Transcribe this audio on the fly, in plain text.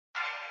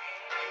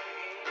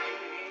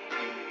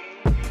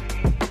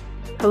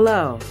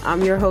Hello,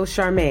 I'm your host,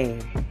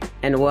 Charmaine,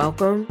 and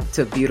welcome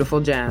to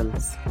Beautiful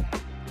Gems.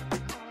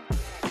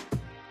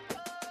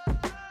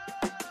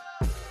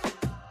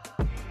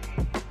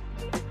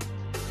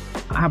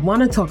 I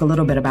want to talk a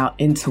little bit about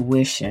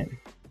intuition.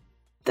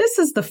 This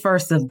is the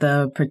first of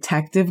the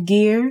protective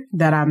gear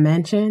that I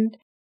mentioned,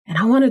 and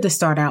I wanted to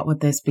start out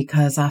with this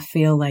because I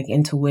feel like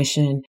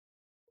intuition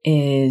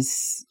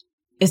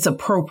it's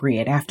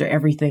appropriate after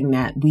everything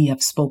that we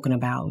have spoken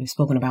about. We've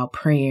spoken about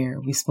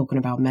prayer, we've spoken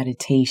about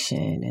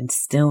meditation and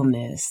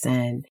stillness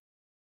and,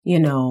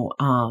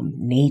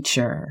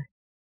 nature.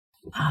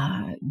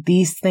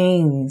 These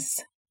things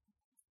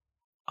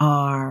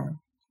are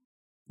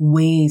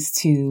ways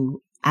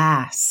to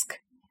ask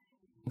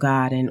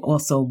God and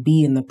also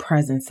be in the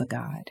presence of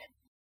God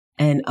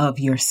and of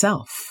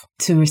yourself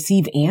to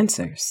receive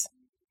answers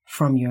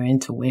from your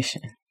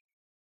intuition.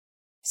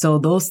 So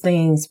those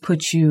things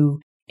put you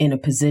in a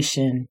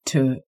position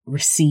to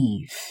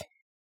receive.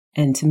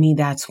 And to me,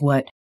 that's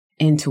what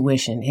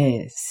intuition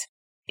is.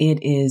 It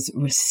is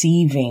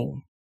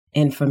receiving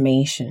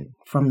information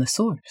from the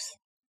source,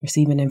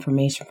 receiving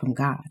information from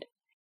God.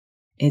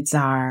 It's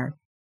our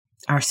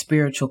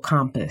spiritual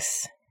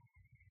compass,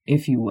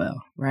 if you will,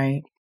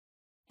 right?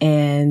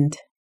 And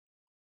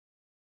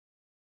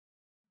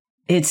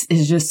it's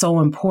just so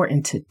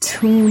important to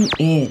tune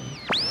in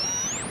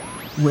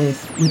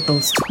with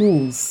those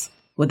tools,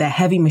 with that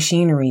heavy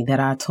machinery that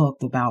I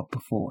talked about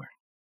before,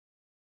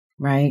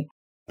 right?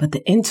 But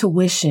the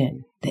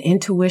intuition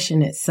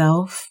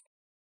itself,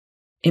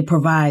 it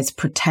provides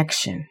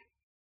protection.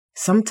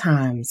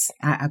 Sometimes,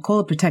 I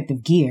call it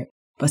protective gear,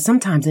 but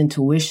sometimes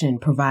intuition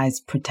provides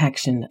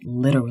protection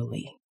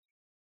literally.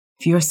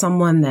 If you're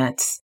someone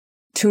that's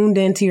tuned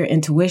into your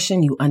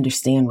intuition, you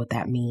understand what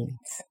that means.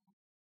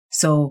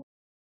 So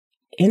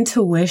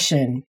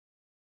intuition,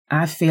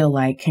 I feel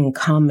like, can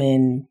come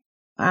in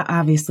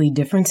obviously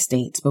different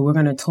states, but we're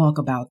going to talk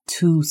about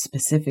two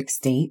specific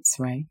states,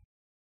 right?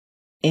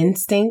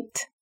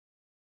 Instinct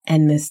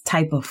and this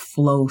type of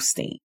flow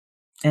state.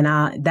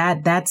 And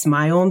that's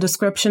my own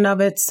description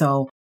of it,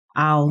 so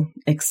I'll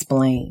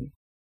explain.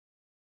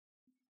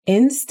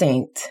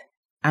 Instinct,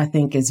 I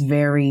think, is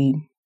very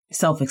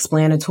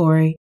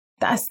self-explanatory.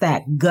 That's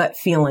that gut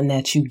feeling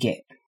that you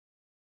get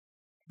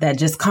that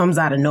just comes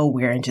out of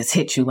nowhere and just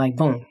hits you like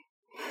boom.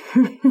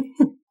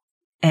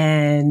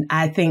 And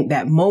I think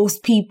that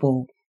most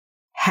people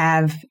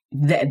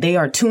they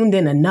are tuned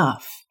in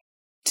enough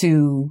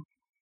to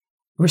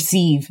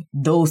receive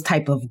those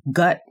type of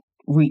gut,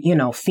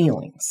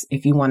 feelings,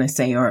 if you want to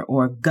say,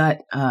 or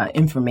gut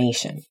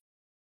information.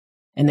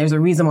 And there's a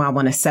reason why I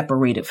want to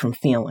separate it from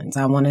feelings.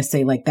 I want to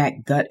say like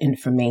that gut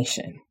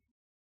information.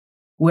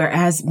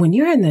 Whereas when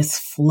you're in this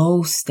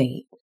flow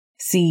state,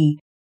 see,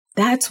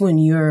 that's when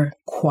you're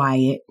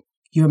quiet,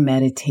 you're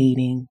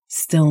meditating,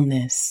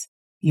 stillness,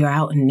 you're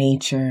out in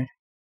nature.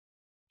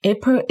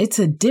 It's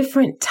a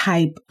different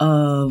type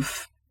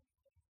of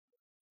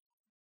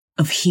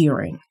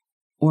hearing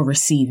or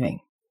receiving,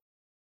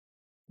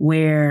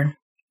 where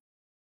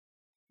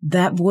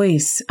that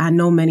voice, I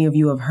know many of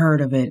you have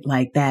heard of it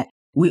like that,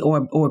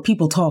 or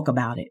people talk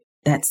about it,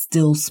 that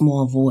still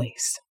small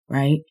voice,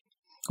 right?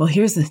 Well,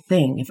 here's the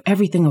thing. If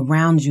everything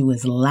around you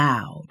is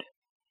loud,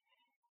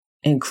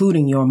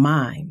 including your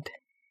mind,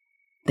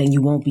 then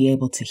you won't be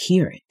able to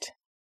hear it.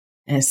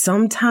 And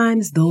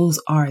sometimes those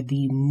are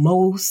the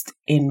most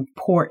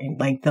important,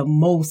 like the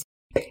most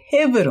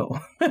pivotal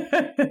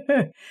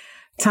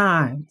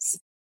times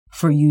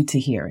for you to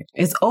hear it.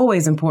 It's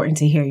always important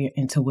to hear your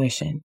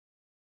intuition.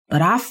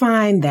 But I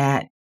find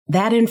that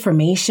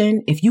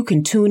information, if you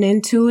can tune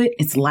into it,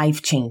 it's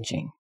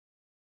life-changing.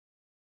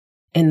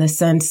 In the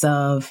sense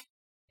of,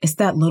 it's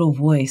that little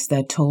voice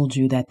that told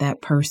you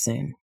that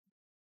person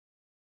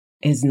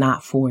is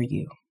not for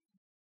you,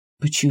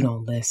 but you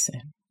don't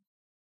listen.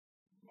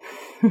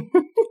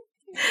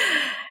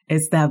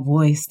 It's that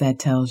voice that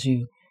tells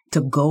you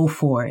to go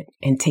for it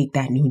and take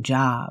that new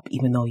job,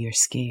 even though you're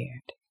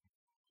scared.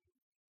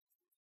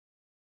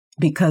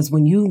 Because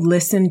when you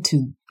listen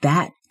to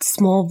that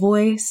small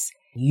voice,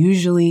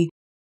 usually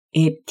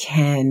it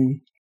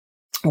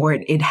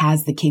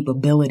has the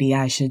capability,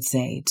 I should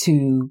say,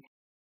 to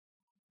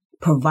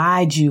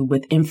provide you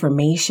with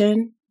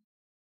information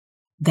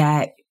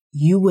that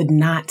you would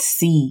not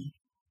see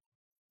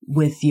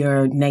with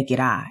your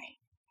naked eye.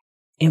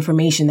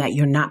 Information that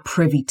you're not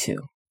privy to,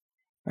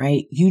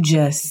 right?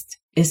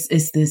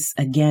 It's this,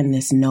 again,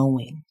 this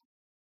knowing.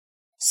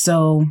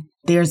 So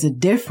there's a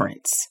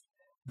difference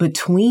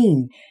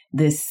between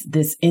this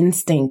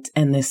instinct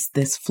and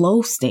this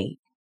flow state.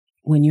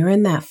 When you're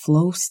in that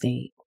flow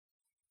state,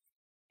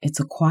 it's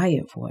a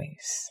quiet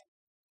voice.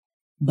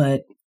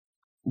 But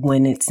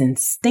when it's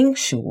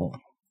instinctual,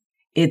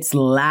 it's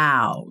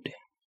loud,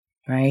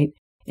 right?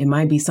 It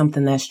might be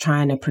something that's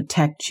trying to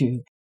protect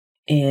you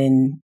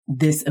in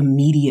this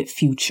immediate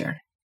future.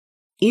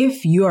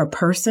 If you're a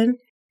person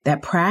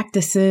that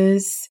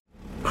practices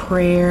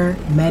prayer,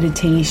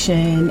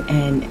 meditation,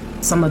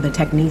 and some of the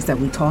techniques that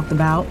we talked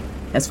about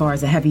as far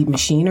as the heavy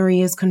machinery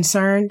is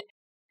concerned,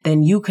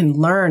 then you can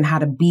learn how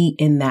to be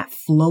in that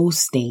flow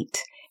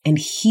state and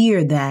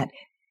hear that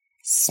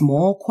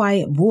small,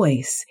 quiet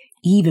voice,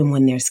 even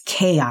when there's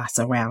chaos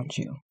around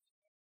you.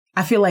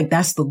 I feel like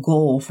that's the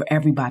goal for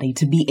everybody,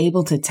 to be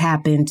able to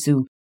tap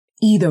into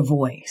either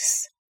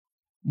voice,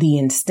 the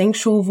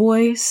instinctual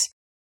voice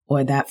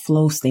or that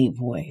flow state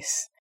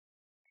voice,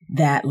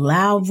 that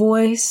loud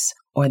voice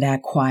or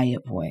that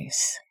quiet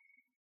voice.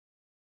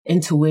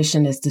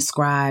 Intuition is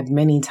described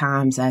many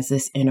times as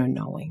this inner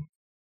knowing.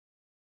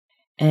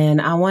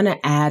 And I want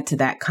to add to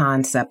that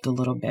concept a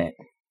little bit.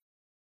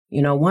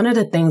 You know, one of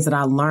the things that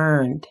I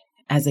learned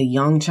as a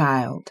young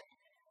child,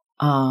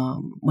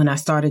 when I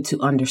started to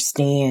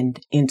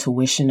understand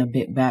intuition a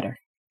bit better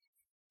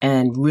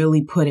and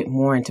really put it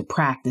more into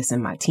practice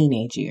in my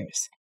teenage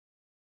years,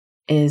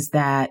 is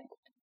that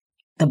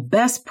the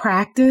best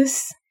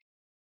practice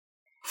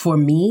for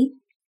me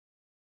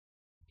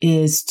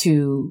is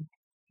to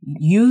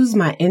use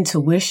my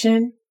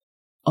intuition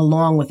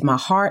along with my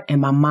heart and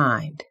my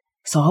mind.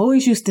 So I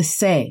always used to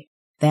say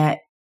that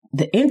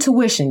the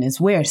intuition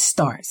is where it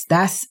starts.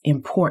 That's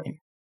important.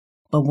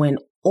 But when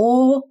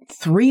all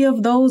three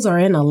of those are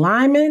in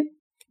alignment,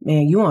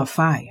 man, you're on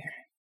fire.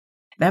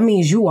 That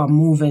means you are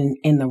moving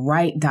in the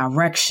right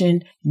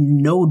direction,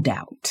 no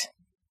doubt.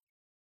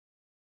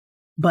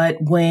 But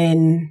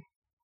when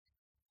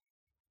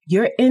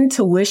your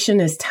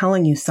intuition is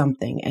telling you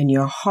something and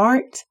your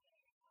heart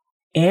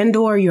and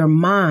or your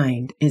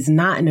mind is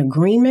not in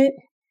agreement,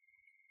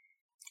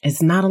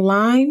 it's not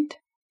aligned,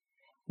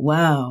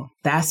 well,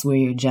 that's where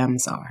your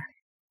gems are.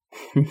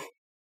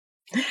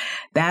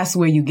 That's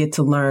where you get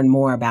to learn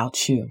more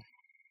about you,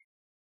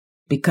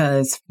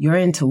 because your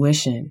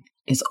intuition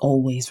is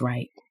always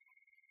right.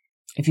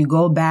 If you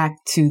go back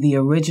to the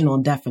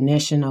original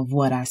definition of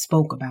what I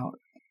spoke about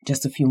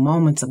just a few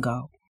moments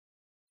ago,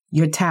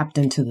 you're tapped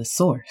into the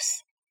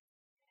source.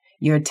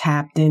 You're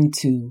tapped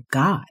into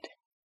God.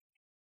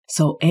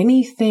 So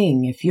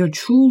anything, if you're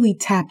truly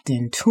tapped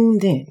in,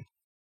 tuned in,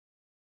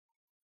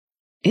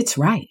 it's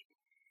right.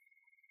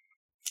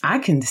 I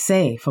can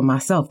say for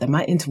myself that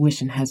my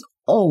intuition has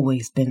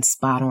always been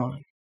spot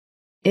on.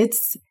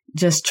 It's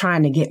just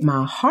trying to get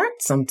my heart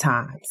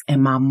sometimes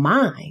and my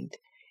mind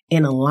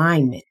in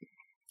alignment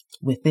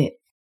with it.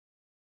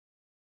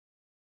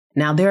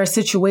 Now, there are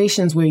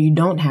situations where you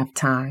don't have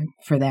time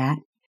for that.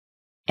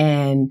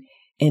 And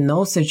in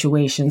those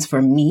situations,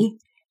 for me,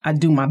 I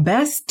do my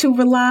best to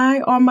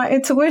rely on my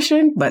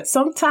intuition. But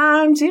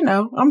sometimes,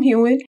 I'm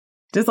human,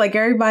 just like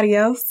everybody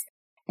else.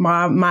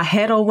 My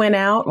head will win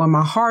out, or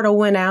my heart will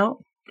win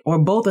out,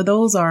 or both of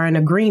those are in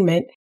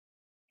agreement.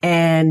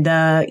 And,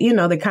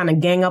 they kind of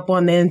gang up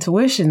on the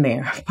intuition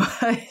there.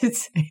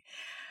 But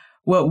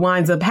what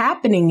winds up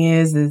happening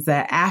is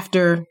that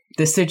after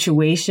the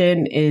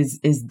situation is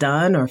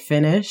done or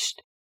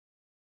finished,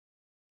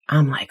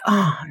 I'm like,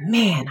 oh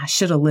man, I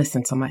should have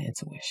listened to my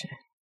intuition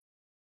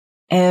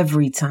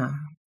every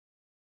time.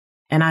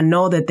 And I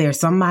know that there's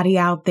somebody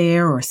out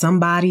there or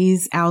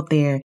somebody's out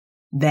there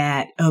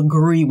that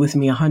agree with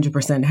me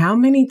 100%. How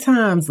many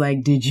times,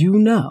 did you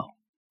know?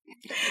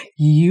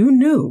 You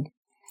knew,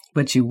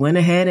 but you went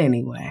ahead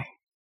anyway,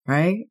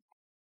 right?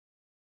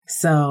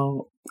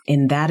 So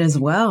in that as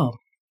well,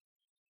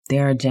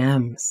 there are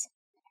gems.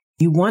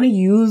 You want to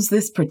use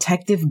this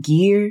protective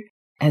gear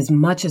as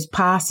much as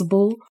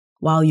possible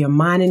while you're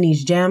mining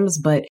these gems,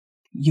 but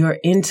your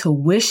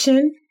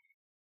intuition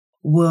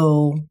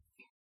will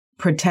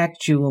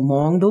protect you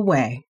along the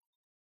way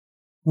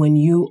when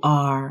you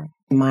are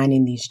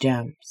mining these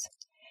gems.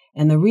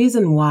 And the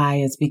reason why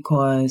is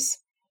because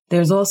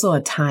there's also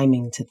a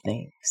timing to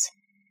things.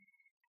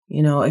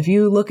 If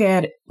you look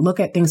at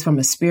things from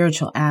a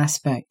spiritual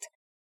aspect,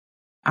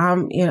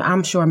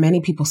 I'm sure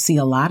many people see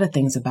a lot of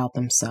things about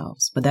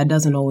themselves, but that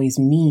doesn't always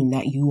mean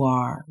that you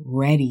are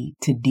ready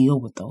to deal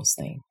with those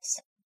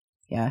things.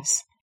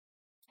 Yes.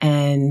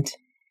 And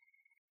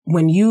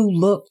when you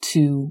look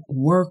to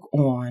work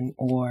on,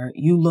 or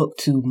you look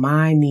to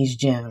mine these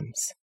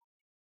gems,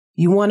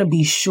 you want to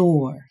be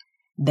sure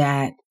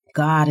that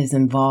God is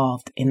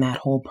involved in that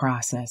whole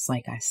process.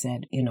 Like I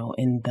said, in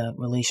the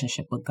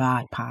Relationship with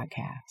God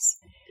podcast,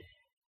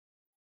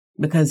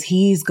 because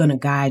he's going to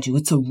guide you.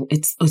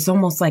 It's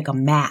almost like a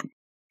map,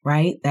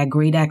 right? That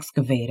great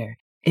excavator.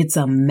 It's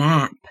a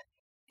map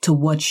to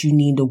what you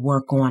need to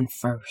work on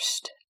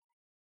first.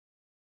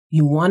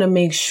 You want to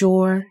make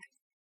sure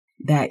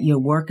that you're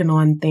working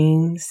on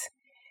things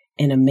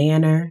in a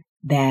manner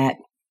that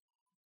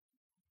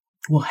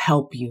will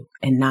help you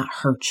and not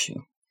hurt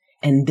you.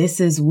 And this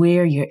is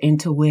where your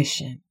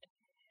intuition,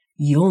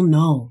 you'll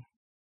know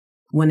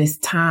when it's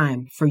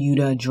time for you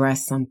to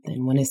address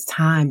something, when it's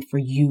time for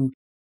you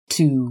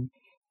to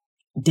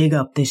dig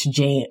up this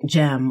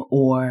gem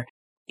or,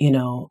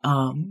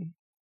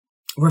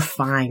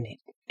 refine it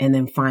and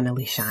then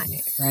finally shine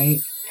it, right?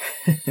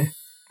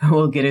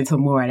 We'll get into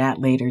more of that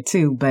later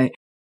too, but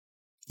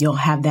you'll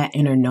have that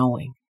inner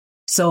knowing.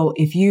 So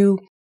if you,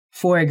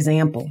 for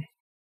example,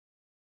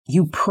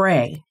 you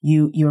pray.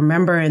 You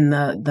remember in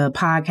the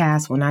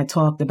podcast when I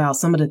talked about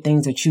some of the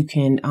things that you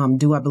can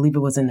do, I believe it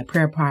was in the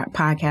prayer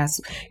podcast,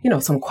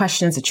 some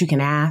questions that you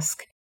can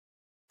ask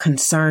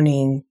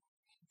concerning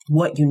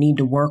what you need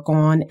to work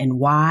on and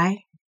why.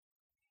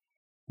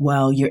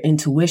 Well, your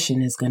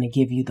intuition is going to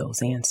give you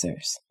those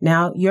answers.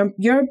 Now,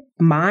 your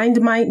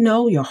mind might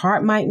know, your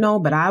heart might know,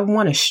 but I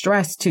want to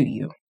stress to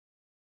you,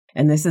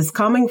 and this is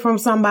coming from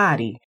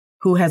somebody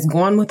who has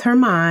gone with her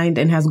mind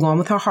and has gone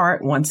with her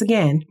heart once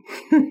again,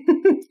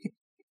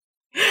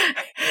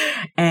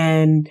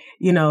 and,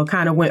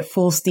 kind of went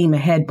full steam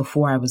ahead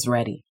before I was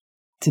ready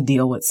to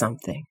deal with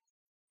something.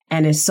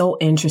 And it's so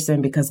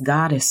interesting because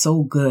God is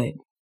so good,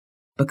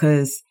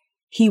 because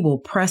He will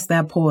press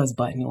that pause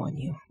button on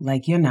you.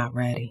 Like, you're not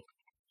ready.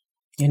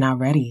 You're not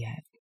ready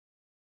yet.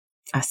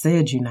 I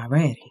said you're not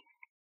ready.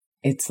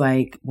 It's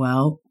like,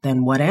 well,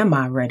 then what am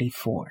I ready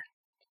for?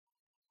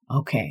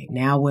 Okay,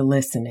 now we're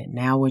listening.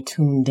 Now we're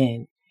tuned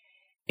in.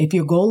 If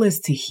your goal is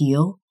to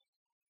heal,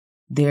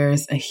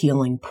 there's a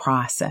healing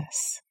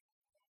process.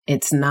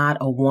 It's not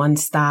a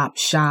one-stop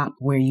shop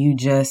where you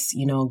just,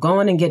 go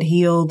in and get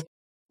healed.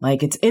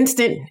 Like it's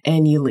instant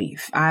and you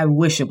leave. I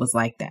wish it was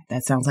like that.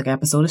 That sounds like an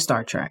episode of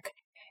Star Trek.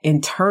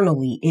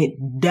 Internally, it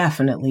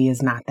definitely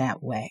is not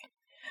that way.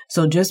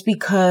 So just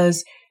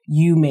because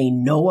you may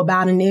know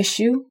about an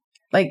issue,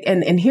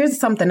 and here's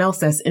something else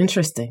that's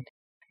interesting.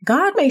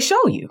 God may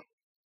show you,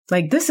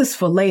 this is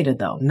for later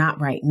though,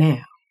 not right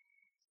now.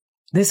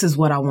 This is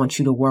what I want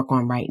you to work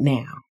on right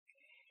now.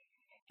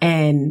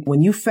 And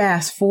when you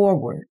fast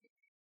forward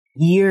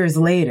years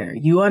later,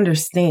 you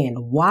understand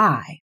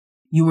why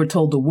you were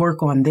told to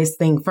work on this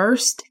thing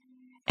first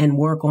and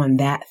work on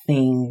that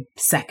thing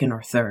second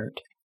or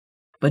third.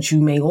 But you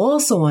may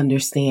also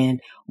understand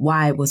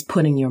why it was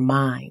put in your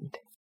mind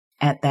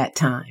at that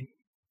time.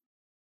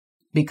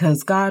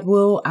 Because God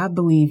will, I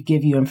believe,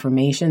 give you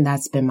information.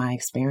 That's been my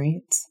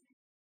experience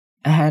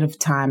ahead of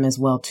time as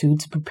well, too,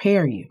 to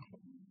prepare you.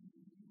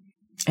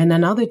 And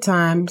then other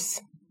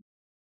times,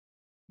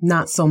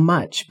 not so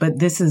much. But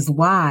this is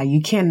why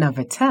you can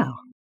never tell.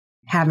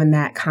 Having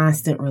that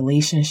constant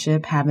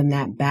relationship, having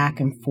that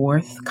back and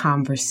forth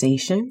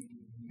conversation,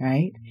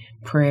 right?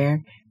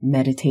 Prayer,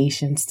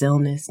 meditation,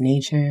 stillness,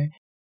 nature,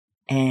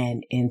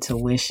 and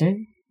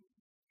intuition.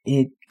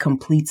 It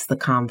completes the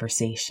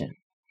conversation.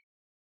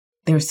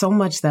 There's so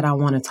much that I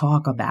want to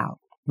talk about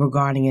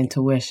regarding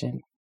intuition.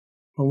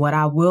 But what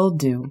I will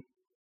do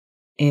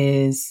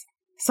is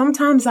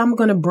sometimes I'm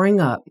going to bring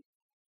up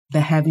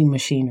the heavy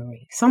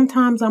machinery.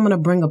 Sometimes I'm going to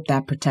bring up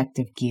that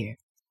protective gear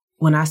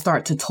when I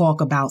start to talk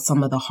about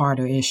some of the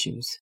harder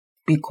issues,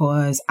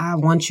 because I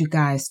want you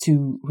guys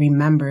to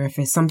remember if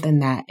it's something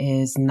that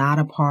is not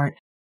a part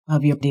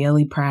of your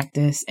daily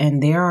practice.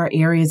 And there are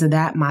areas of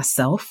that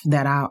myself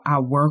that I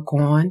work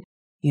on,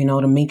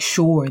 to make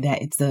sure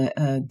that it's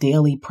a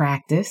daily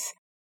practice.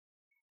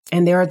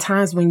 And there are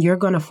times when you're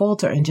going to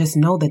falter, and just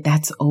know that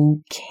that's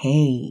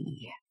okay.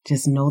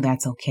 Just know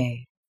that's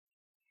okay.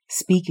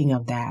 Speaking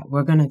of that,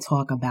 we're going to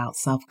talk about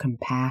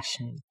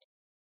self-compassion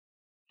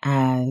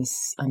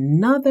as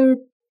another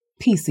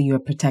piece of your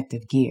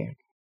protective gear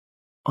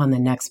on the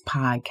next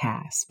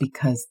podcast,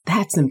 because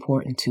that's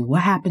important too.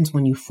 What happens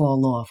when you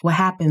fall off? What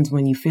happens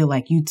when you feel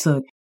like you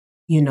took,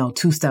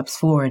 2 steps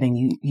forward and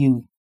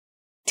you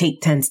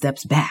take 10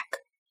 steps back?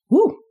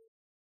 Woo,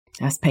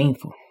 that's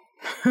painful.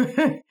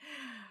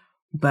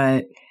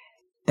 But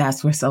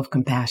that's where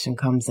self-compassion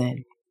comes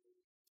in.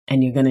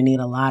 And you're going to need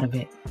a lot of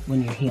it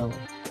when you're healing.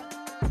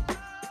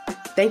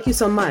 Thank you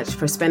so much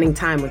for spending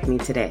time with me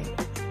today.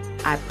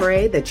 I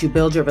pray that you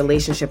build your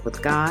relationship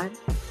with God,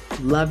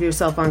 love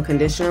yourself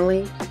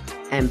unconditionally,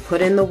 and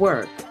put in the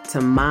work to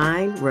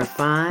mine,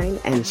 refine,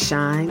 and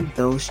shine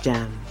those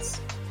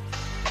gems.